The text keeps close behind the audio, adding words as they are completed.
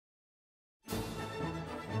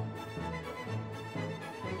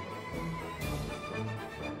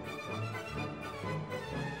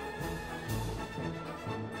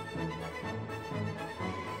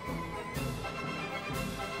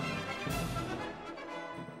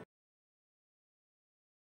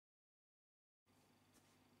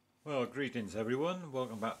Well, greetings everyone,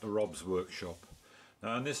 welcome back to Rob's workshop.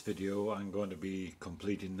 Now in this video I'm going to be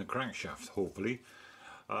completing the crankshaft, hopefully.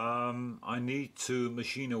 I need to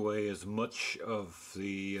machine away as much of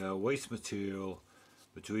the waste material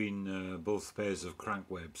between both pairs of crank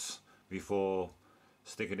webs before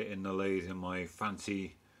sticking it in the lathe in my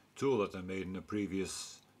fancy tool that I made in the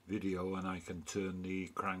previous video, and I can turn the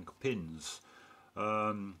crank pins.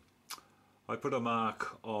 I put a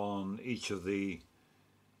mark on each of the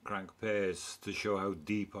crank pairs to show how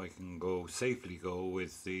deep I can safely go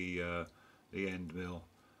with the end mill.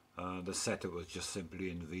 The setup was just simply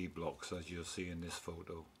in V blocks, as you'll see in this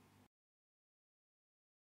photo.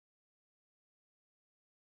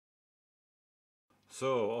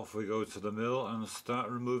 So off we go to the mill and start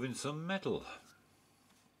removing some metal.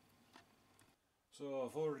 So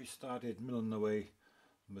I've already started milling away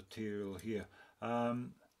material here.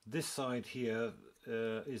 This side here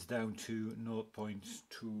is down to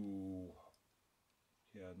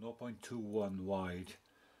 0.21 wide,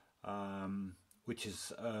 which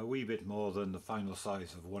is a wee bit more than the final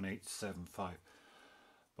size of 1875.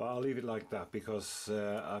 But I'll leave it like that because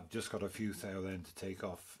I've just got a few thou then to take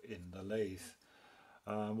off in the lathe.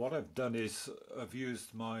 What I've done is I've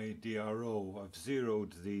used my DRO. I've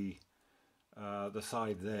zeroed the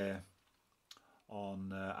side there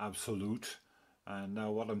on absolute. And now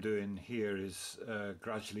what I'm doing here is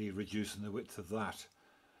gradually reducing the width of that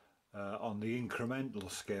on the incremental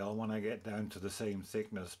scale. When I get down to the same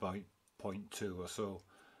thickness by 0.2 or so,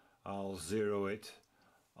 I'll zero it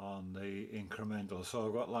on the incremental. So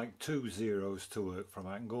I've got like 2 zeros to work from.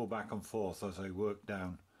 I can go back and forth as I work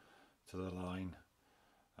down to the line,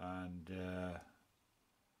 and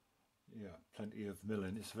yeah, plenty of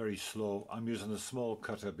milling. It's very slow. I'm using a small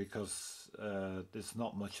cutter because there's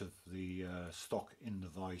not much of the stock in the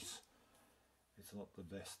vise. It's not the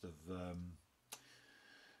best of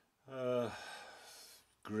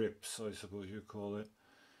grips, I suppose you call it.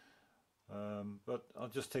 But I'll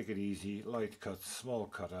just take it easy, light cut, small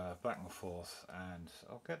cutter, back and forth, and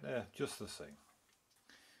I'll get there just the same.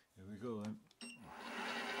 Here we go then.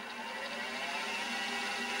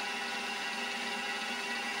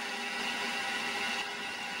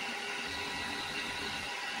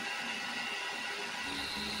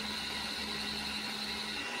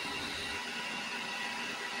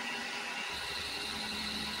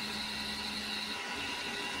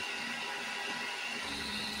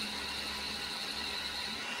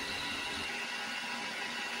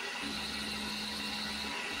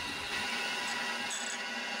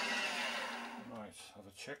 Have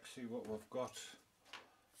a check, see what we've got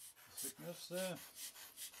thickness there. And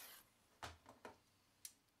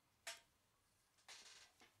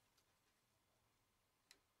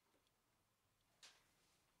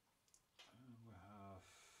we have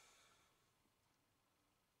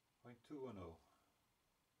 0.210.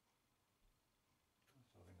 I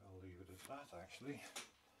think I'll leave it at that actually.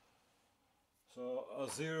 So I'll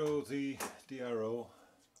zero the DRO,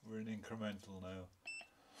 we're in incremental now.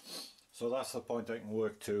 So that's the point I can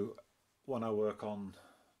work to when I work on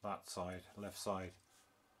that side, left side,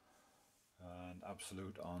 and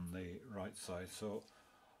absolute on the right side. So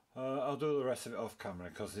I'll do the rest of it off camera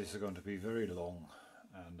because this is going to be very long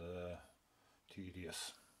and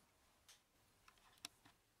tedious.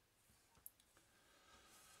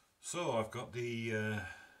 So I've got the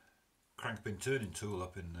crank pin turning tool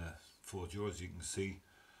up in the forge, as you can see,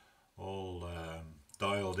 all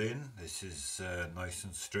dialed in. This is nice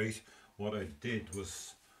and straight. What I did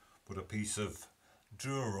was put a piece of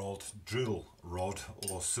drill rod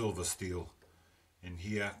or silver steel in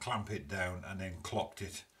here, clamp it down, and then clocked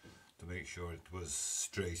it to make sure it was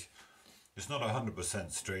straight. It's not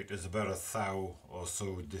 100% straight. There's about a thou or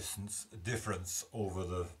so difference over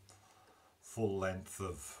the full length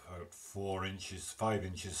of about 4 inches, 5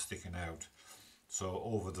 inches sticking out. So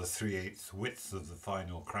over the 3/8 width of the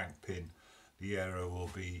final crank pin, the error will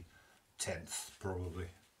be 1/10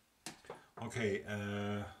 probably. Okay,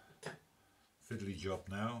 fiddly job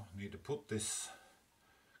now. Need to put this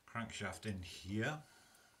crankshaft in here.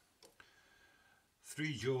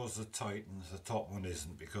 3 jaws are tight and the top one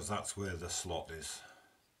isn't because that's where the slot is.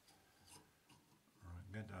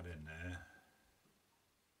 Right, get that in there.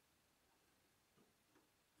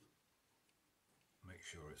 Make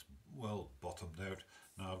sure it's well bottomed out.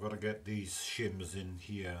 Now I've got to get these shims in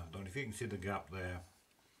here. I don't know if you can see the gap there.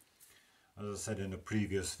 As I said in a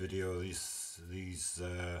previous video, these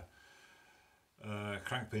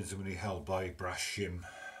crank pins are only held by brass shim,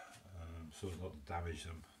 so as not to damage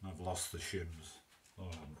them. And I've lost the shims.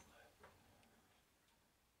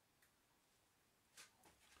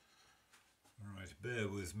 Alright, bear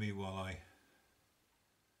with me while I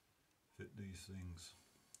these things.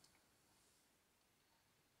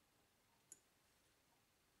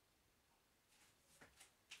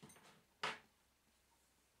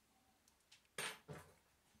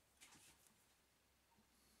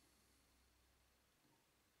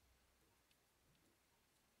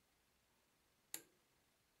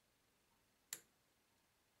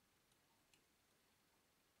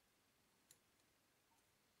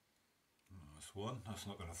 That's one, that's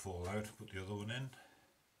not going to fall out. Put the other one in.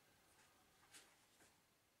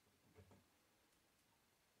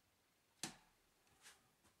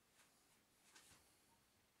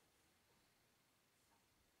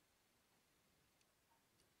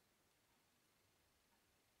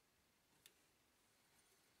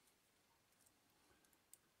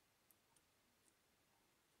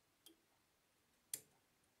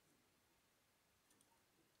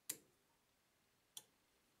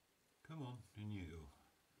 Come on, in you go.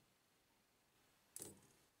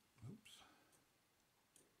 Oops.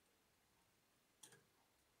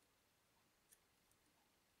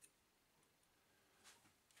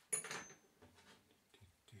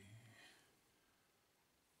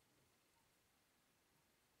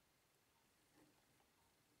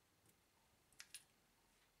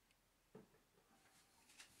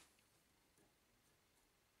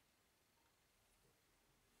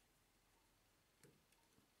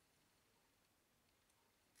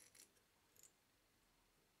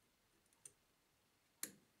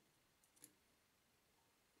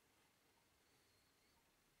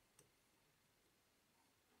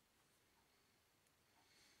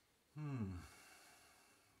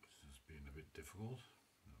 This has been a bit difficult.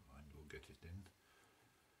 Never mind, we'll get it in.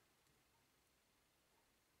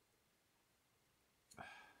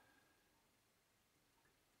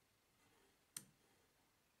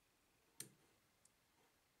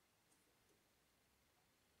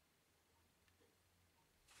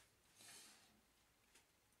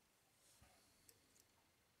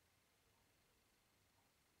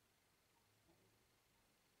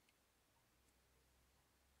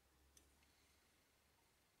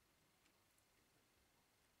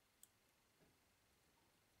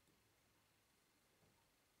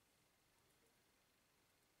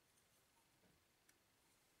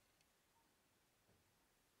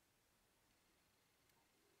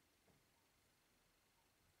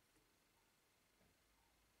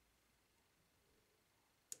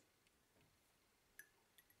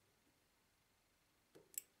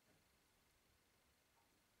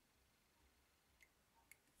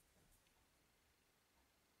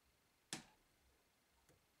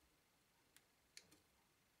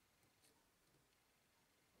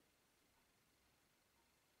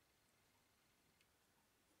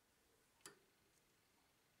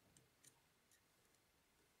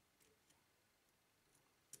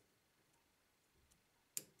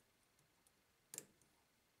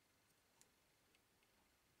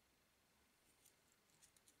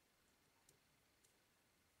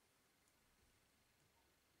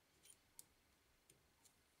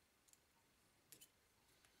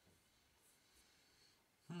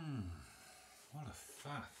 What a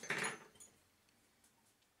faff.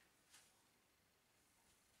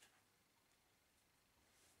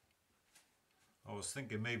 I was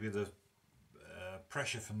thinking maybe the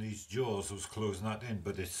pressure from these jaws was closing that in,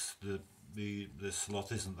 but it's the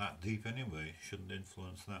slot isn't that deep anyway. Shouldn't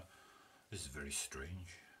influence that. This is very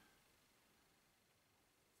strange.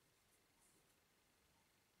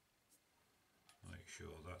 Make sure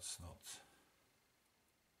that's not.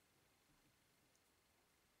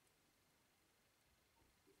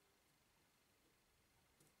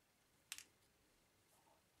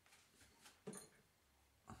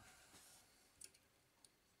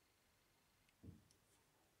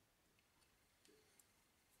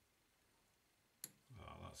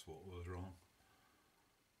 That's what was wrong.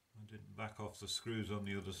 I didn't back off the screws on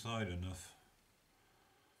the other side enough.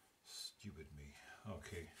 Stupid me.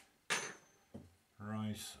 Okay.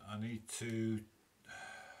 Right, I need to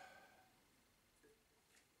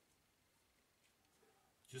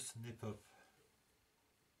just nip up.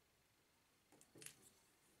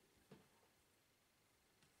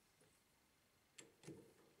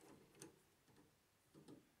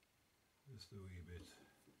 Just a wee bit.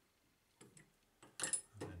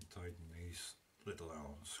 And then tighten these little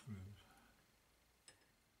Allen screws.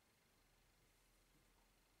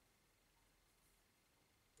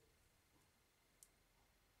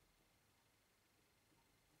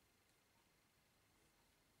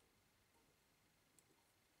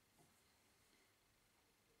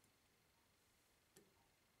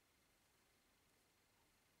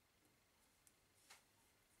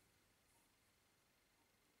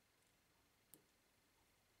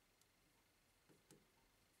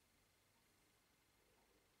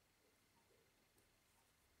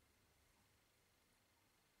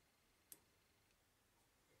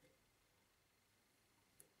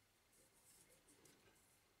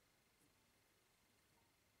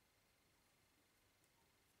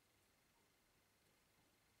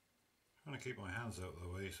 keep my hands out of the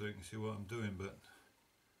way so you can see what I'm doing, but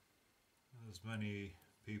as many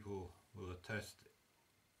people will attest,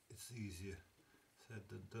 it's easier said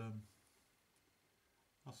than done.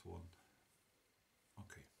 That's one.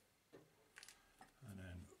 Okay. And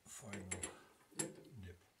then final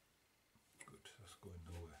nip. Good, that's going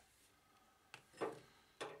nowhere.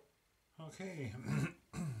 Okay.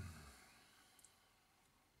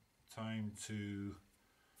 Time to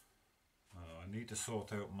I need to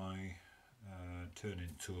sort out my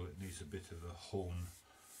turning tool. It needs a bit of a hone,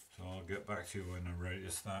 so I'll get back to you when I'm ready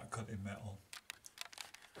to start cutting metal.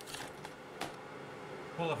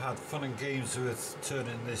 Well, I've had fun and games with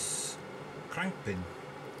turning this crank pin.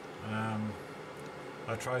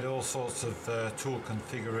 I tried all sorts of tool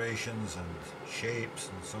configurations and shapes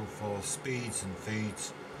and so forth, speeds and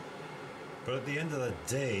feeds, but at the end of the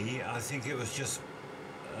day I think it was just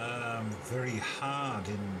very hard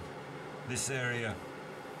in this area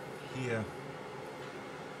here,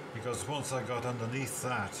 because once I got underneath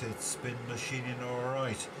that it's been machining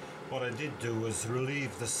alright. What I did do was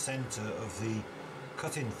relieve the centre of the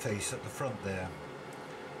cutting face at the front there.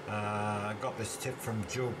 I got this tip from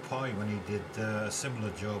Joe Pye when he did a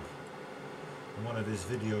similar job in one of his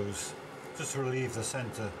videos. Just relieve the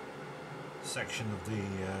centre section of the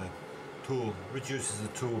tool, reduces the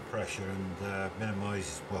tool pressure and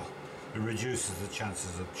minimises, well, it reduces the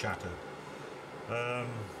chances of chatter.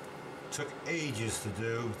 Took ages to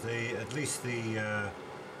do. At least the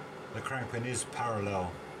crank pin is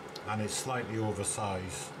parallel and it's slightly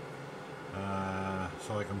oversized,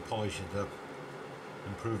 so I can polish it up,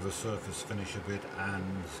 improve the surface finish a bit and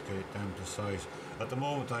get it down to size. At the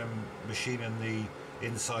moment I'm machining the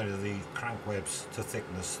inside of the crank webs to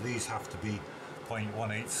thickness. These have to be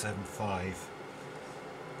 0.1875,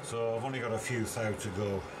 so I've only got a few thou to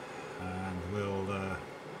go, and we'll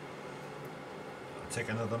take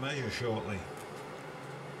another measure shortly.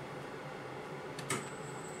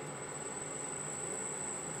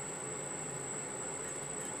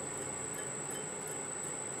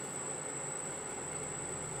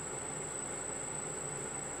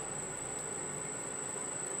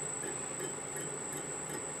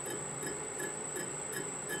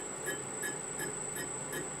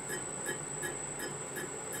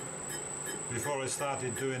 Before I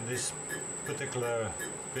started doing this particular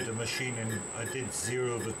bit of machining, I did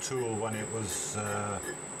zero the tool when it was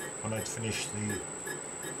when I'd finished the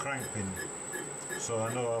crank pin, so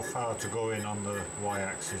I know how far to go in on the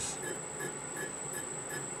y-axis.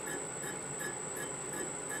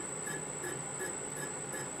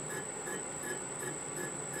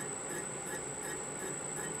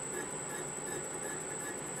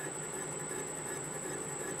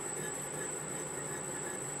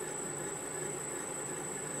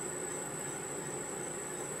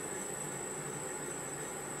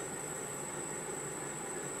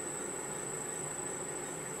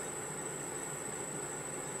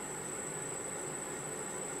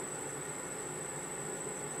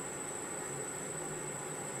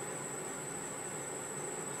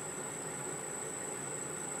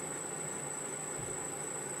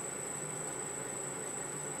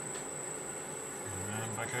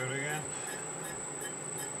 Back out again.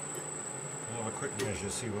 We'll have a quick measure,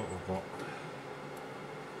 see what we've got.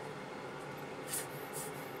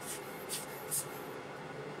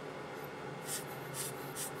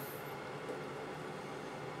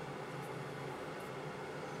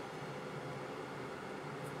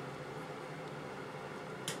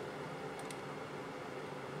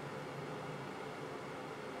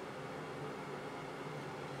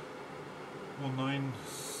 One nine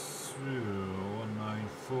through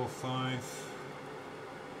 1945.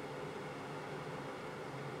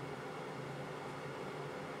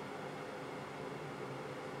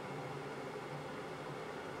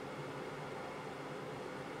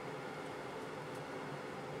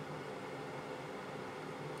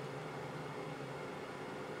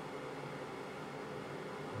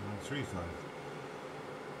 And 35.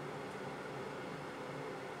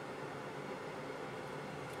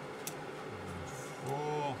 And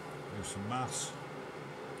 4. Do some maths.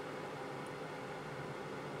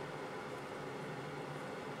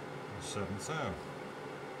 Seventh out.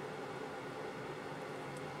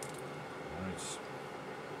 Right.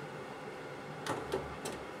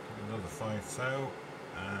 Another 5 thou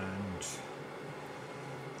and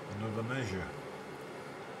another measure.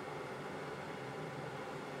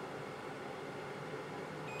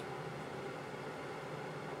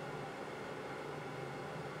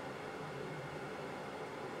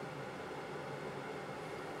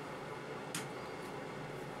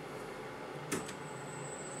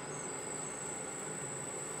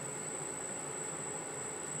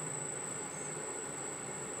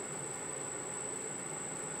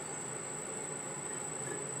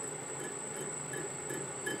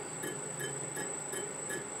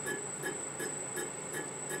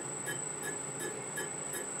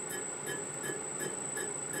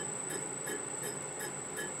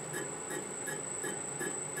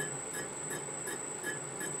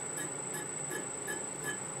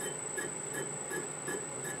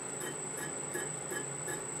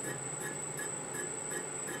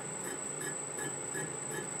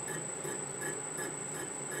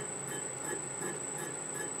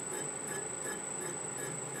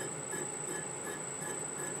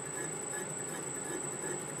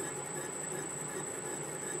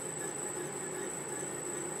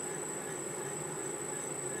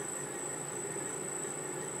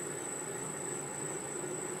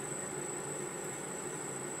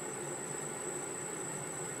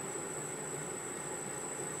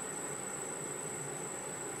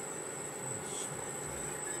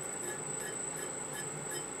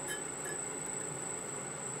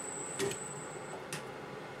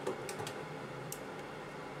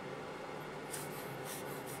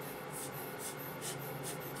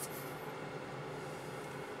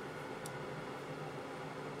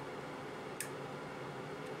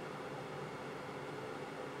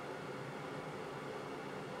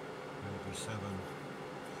 187.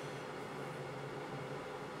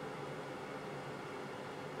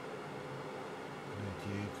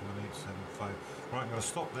 Right, I'm going to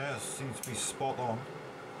stop there. Seems to be spot on.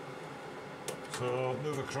 So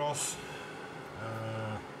move across.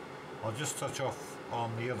 I'll just touch off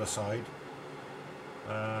on the other side.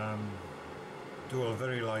 Do a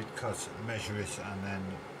very light cut, measure it, and then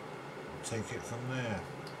take it from there.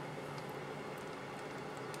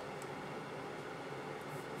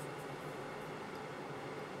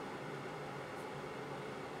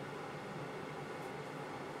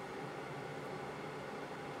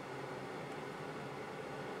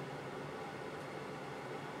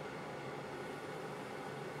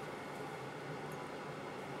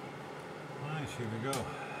 Right, here we go.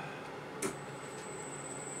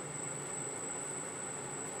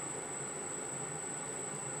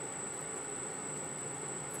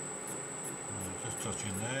 Just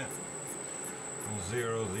touching there. We'll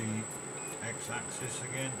zero the x-axis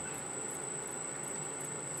again.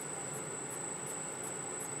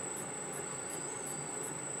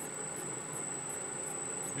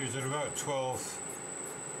 These are about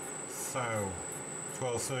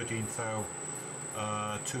 13 thou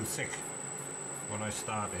too thick when I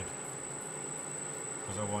started,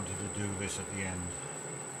 because I wanted to do this at the end.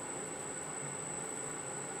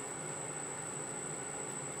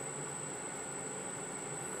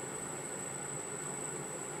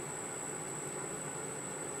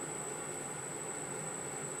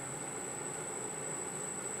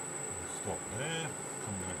 Stop there,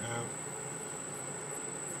 come back out.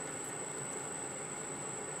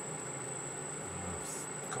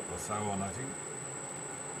 A couple of thou on, I think.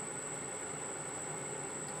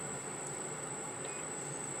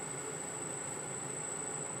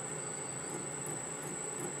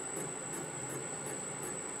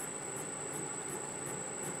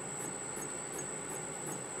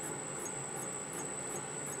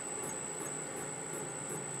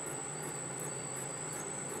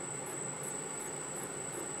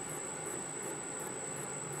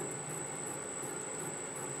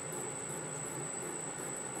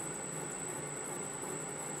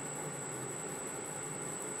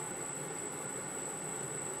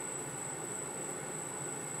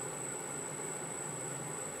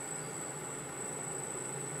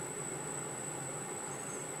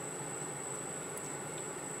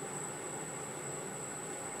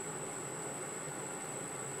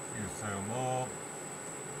 Thou more.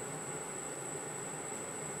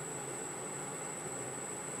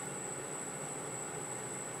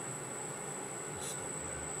 Stop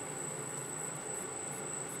there.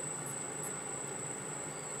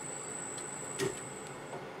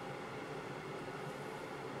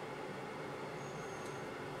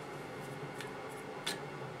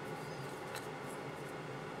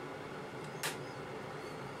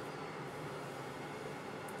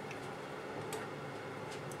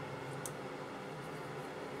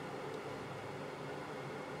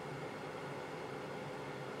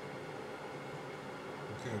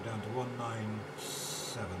 Okay, down to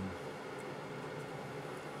 197.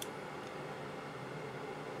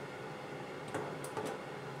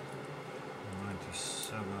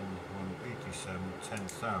 $187,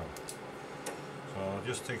 10,000. So I'll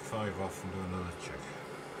just take 5 off and do another check.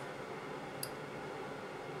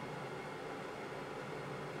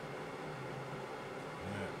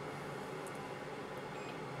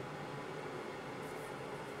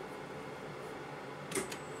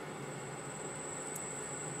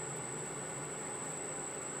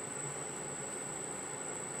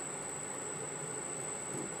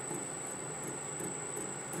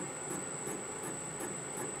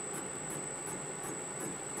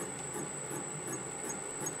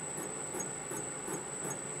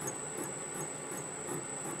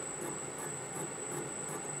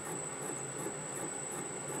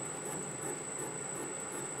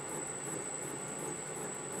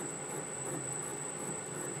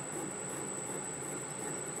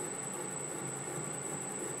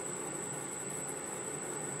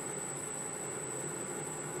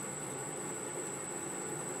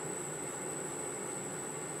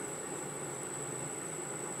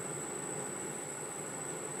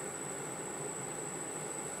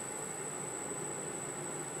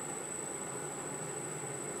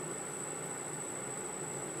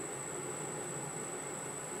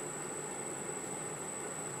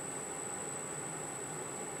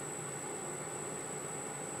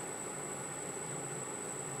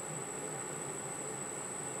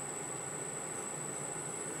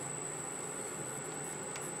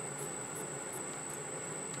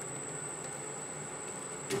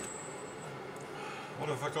 What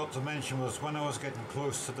I forgot to mention was when I was getting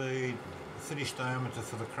close to the finished diameter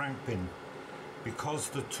for the crank pin. Because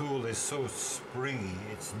the tool is so springy,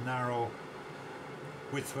 it's narrow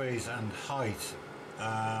widthways and height,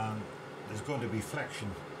 there's going to be flexion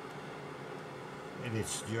in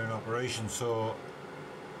it during operation, so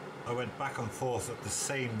I went back and forth at the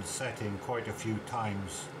same setting quite a few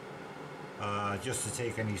times just to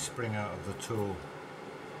take any spring out of the tool,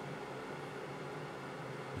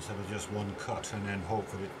 instead of just one cut and then hope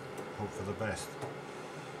for the best.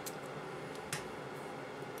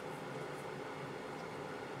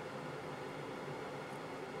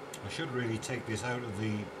 I should really take this out of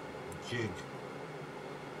the jig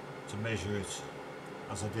to measure it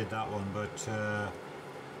as I did that one, but I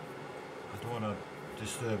don't want to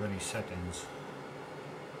disturb any settings.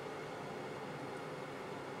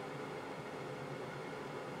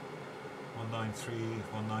 One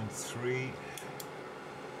 193,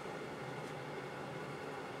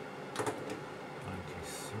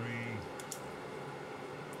 93,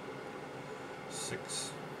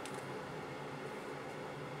 6.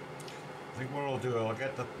 I think what I'll do, I'll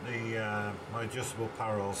get my adjustable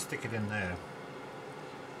parallel, stick it in there.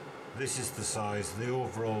 This is the size. The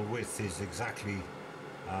overall width is exactly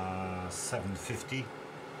 750.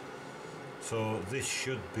 So this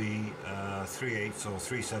should be 3/8 or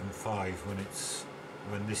 375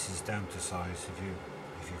 when this is down to size. If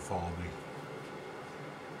you follow me.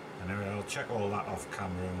 Anyway, I'll check all that off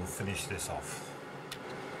camera and we'll finish this off.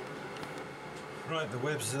 Right, the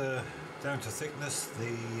webs are down to thickness.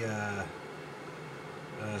 The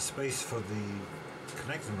space for the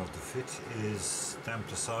connecting of the fit is down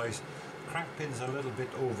to size. Crank pin's a little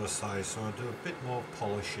bit oversized, so I'll do a bit more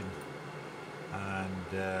polishing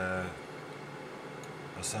and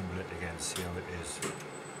assemble it again, see how it is.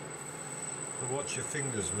 So watch your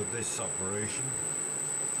fingers with this operation.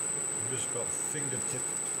 You've just got fingertip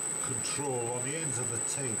control on the ends of the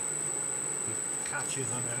tape. If it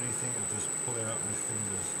catches on anything, I'll just pull it out with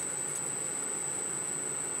fingers.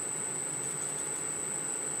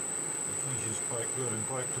 The finish is quite good. I'm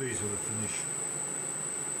quite pleased with the finish.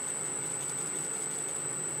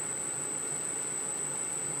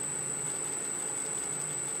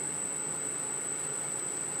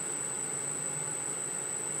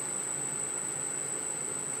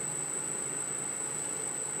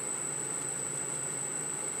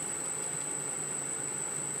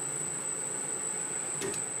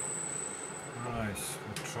 Nice,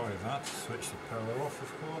 we'll try that. Switch the power off,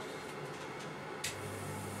 of course.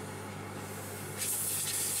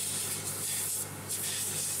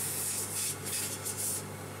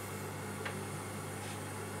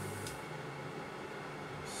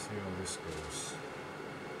 Let's see how this goes.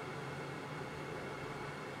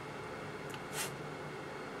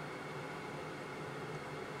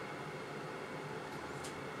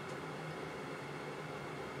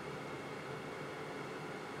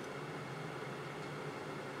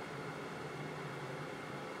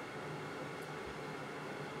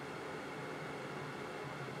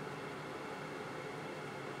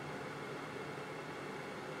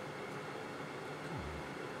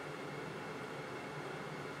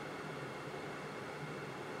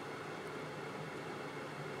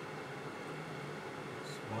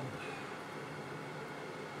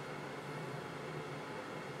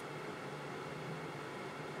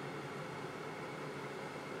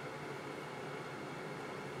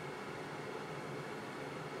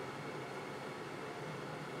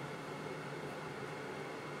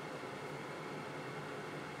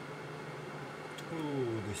 Oh,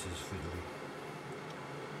 this is fiddly.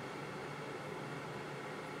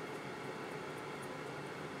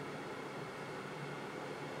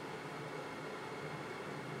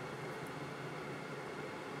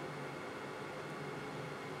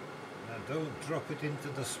 Now don't drop it into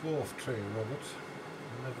the swarf tray, Robert.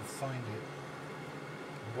 You'll never find it.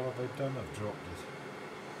 And what have I done? I've dropped it.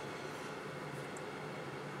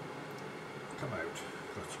 Come out.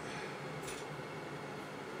 Gotcha.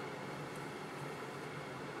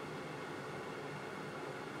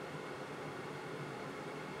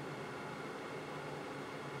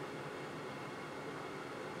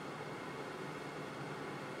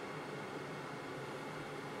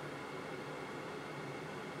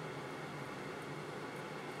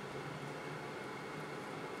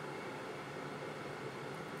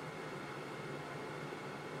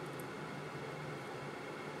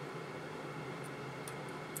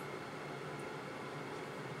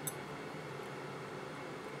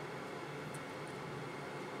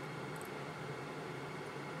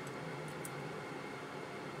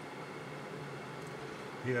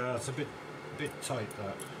 Yeah, it's a bit tight,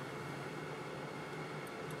 that.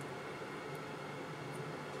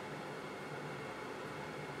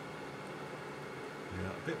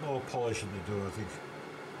 a bit more polishing to do, I think.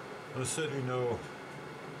 There's certainly no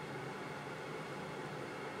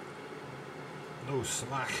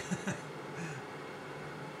slack.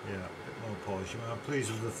 Yeah, a bit more polishing. I'm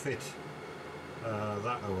pleased with the fit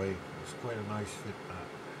that away. It's quite a nice fit that.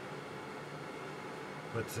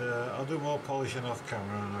 But I'll do more polishing off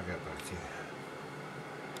camera and I'll get back to you.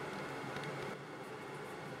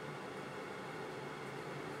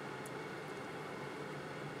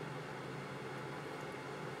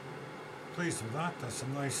 Pleased with that. That's a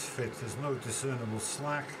nice fit. There's no discernible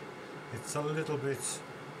slack. It's a little bit,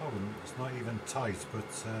 oh, it's not even tight,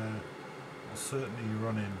 but I'll certainly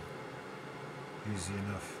run in easy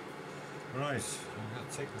enough. Right, I'm going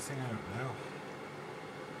to take the thing out now.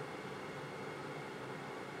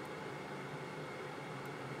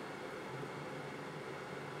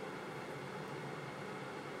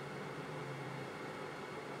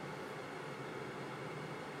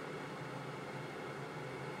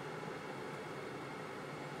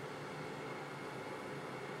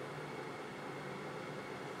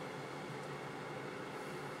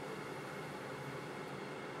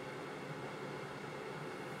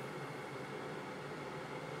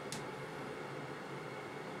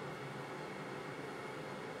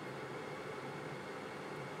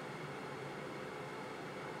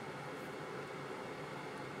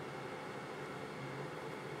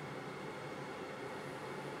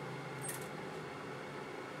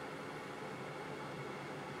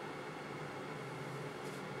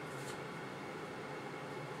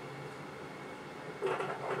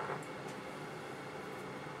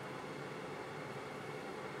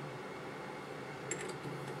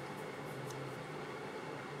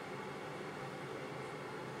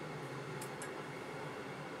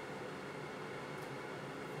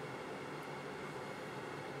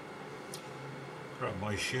 Grab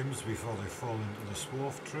my shims before they fall into the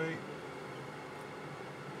swarf tray. There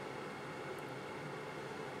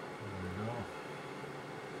we go.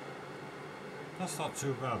 That's not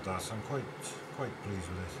too bad, that. I'm quite pleased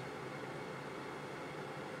with it.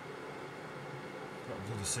 Got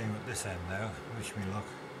to do the same at this end now, wish me luck.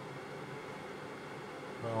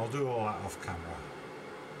 But I'll do all that off camera.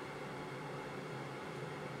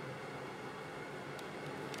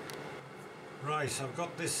 Right, I've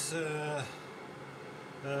got this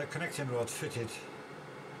connecting rod fitted.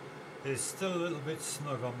 It's still a little bit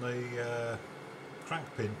snug on the crank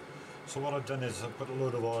pin, so what I've done is I've put a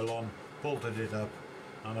load of oil on, bolted it up,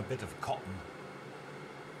 and a bit of cotton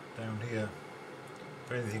down here.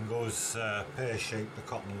 If anything goes pear-shaped, the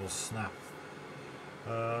cotton will snap.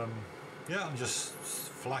 Yeah, and just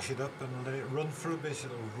flash it up and let it run for a bit.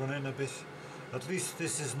 It'll run in a bit. At least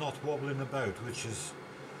this is not wobbling about, which is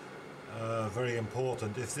very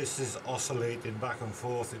important. If this is oscillating back and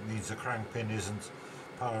forth, it means the crank pin isn't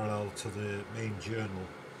parallel to the main journal,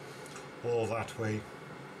 or that way.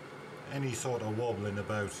 Any sort of wobbling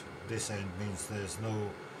about this end means there's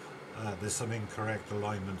there's some incorrect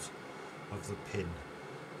alignment of the pin.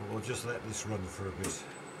 But we'll just let this run for a bit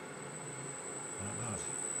like that.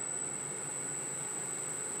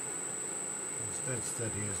 It's dead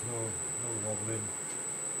steady. There's no wobbling.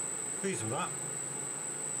 Pleased with that.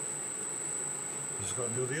 Just got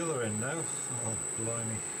to do the other end now. Oh,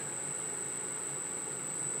 blimey.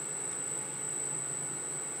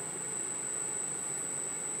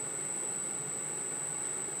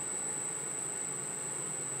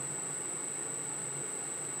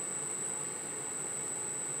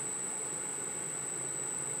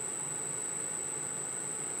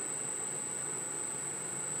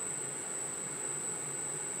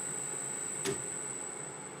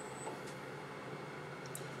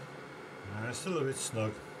 It's still a bit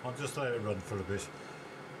snug. I'll just let it run for a bit.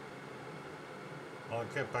 I'll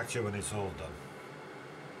get back to you when it's all done.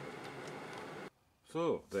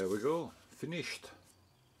 So there we go, finished.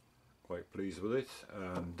 Quite pleased with it.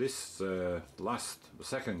 And this the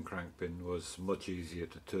second crank pin was much easier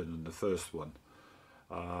to turn than the first one.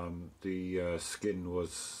 The skin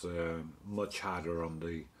was much harder on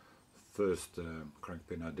the first crank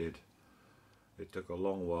pin I did. It took a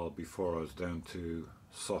long while before I was down to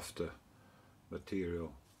softer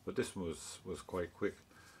material, but this one was quite quick.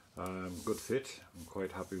 Good fit. I'm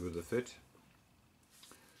quite happy with the fit.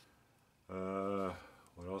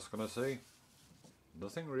 What else can I say?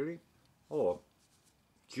 Nothing really. Oh,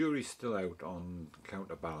 jury's still out on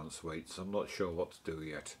counterbalance weights. I'm not sure what to do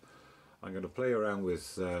yet. I'm going to play around with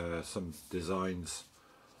some designs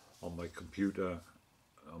on my computer,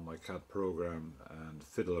 on my CAD program, and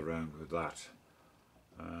fiddle around with that.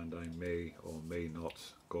 And I may or may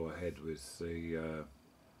not go ahead with the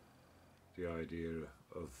idea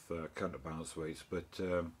of counterbalance weights, but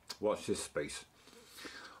watch this space.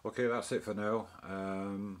 Okay, that's it for now.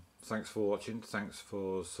 Thanks for watching, thanks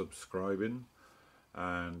for subscribing,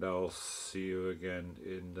 and I'll see you again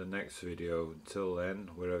in the next video. Until then,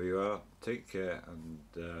 wherever you are, take care, and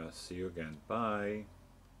see you again. Bye.